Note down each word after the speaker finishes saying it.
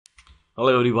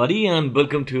Hello everybody and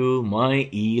welcome to my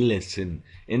e-lesson.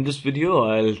 In this video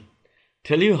I'll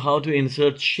tell you how to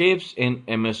insert shapes in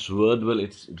MS Word. Well,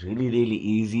 it's really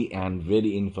easy and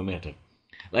very informative.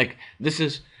 Like these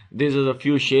are the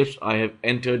few shapes I have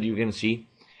entered. You can see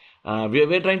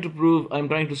we're trying to prove, I'm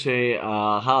trying to say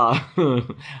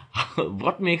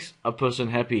what makes a person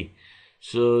happy.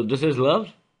 So this is love,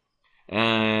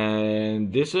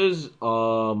 and this is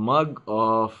a mug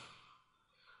of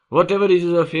whatever is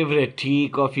your favorite, tea,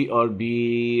 coffee, or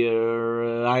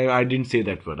beer. I didn't say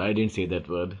that word. I didn't say that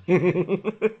word.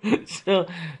 so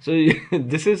so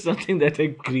this is something that I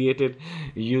created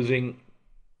using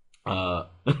uh,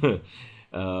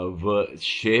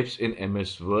 shapes in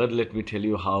MS Word. Let me tell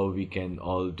you how we can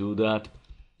all do that.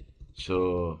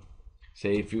 So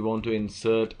say if we want to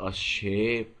insert a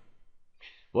shape,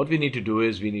 what we need to do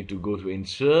is we need to go to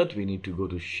insert, we need to go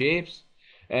to shapes,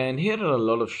 and here are a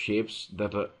lot of shapes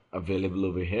that are available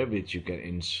over here which you can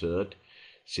insert.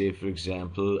 Say for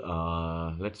example,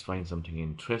 let's find something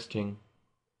interesting.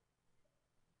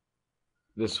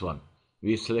 This one,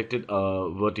 we selected a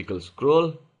vertical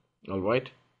scroll. All right,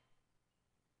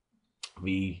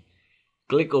 we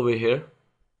click over here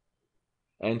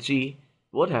and see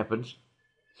what happens.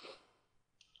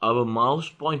 Our mouse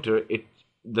pointer,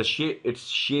 its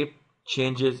shape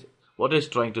changes. What it's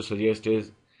trying to suggest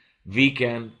is we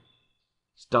can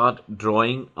start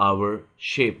drawing our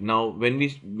shape. Now when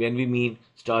we mean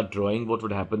start drawing, what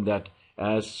would happen that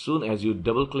as soon as you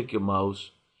double click your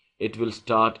mouse, it will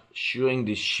start showing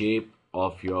the shape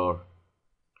of your,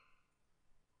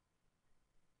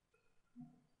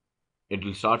 it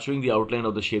will start showing the outline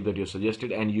of the shape that you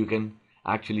suggested, and you can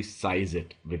actually size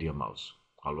it with your mouse.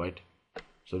 All right,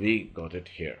 so we got it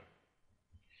here.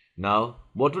 Now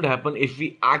what would happen if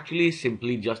we actually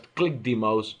simply just click the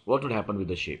mouse? What would happen with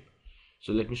the shape?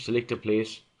 So let me select a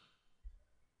place,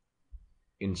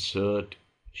 insert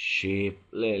shape.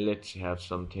 Let's have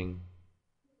something.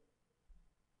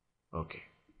 Okay,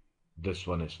 this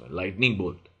one is fine, lightning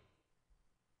bolt.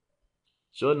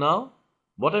 So now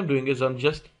what I'm doing is I'm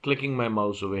just clicking my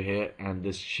mouse over here and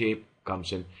this shape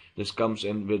comes in. This comes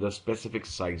in with a specific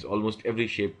size. Almost every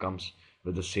shape comes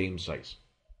with the same size.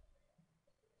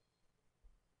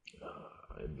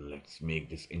 Let's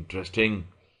make this interesting.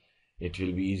 It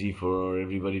will be easy for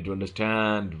everybody to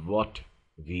understand what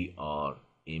we are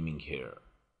aiming here.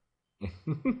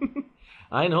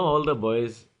 I know all the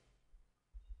boys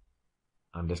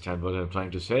understand what I'm trying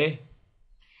to say.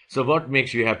 So what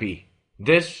makes you happy?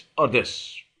 This or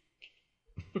this?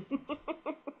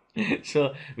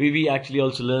 So we actually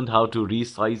also learned how to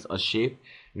resize a shape.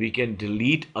 We can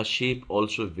delete a shape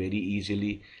also very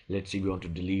easily. Let's say we want to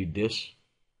delete this.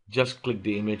 Just click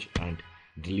the image and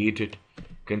delete it.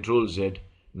 Control Z.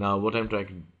 Now what I'm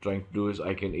trying to do is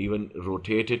I can even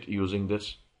rotate it using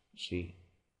this. See,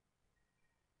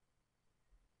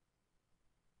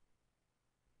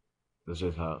 this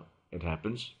is how it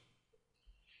happens.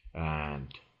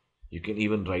 And you can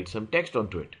even write some text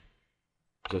onto it.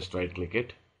 Just right click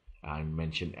it and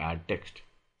mention add text.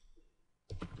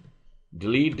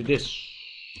 Delete this.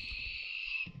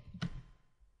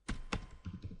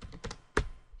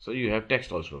 So you have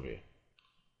text also here.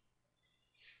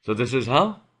 So this is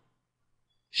how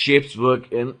shapes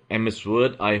work in MS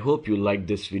Word. I hope you liked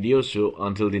this video. So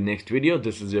until the next video,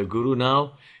 this is your guru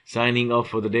now, signing off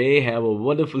for the day. Have a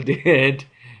wonderful day ahead.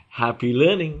 Happy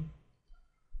learning.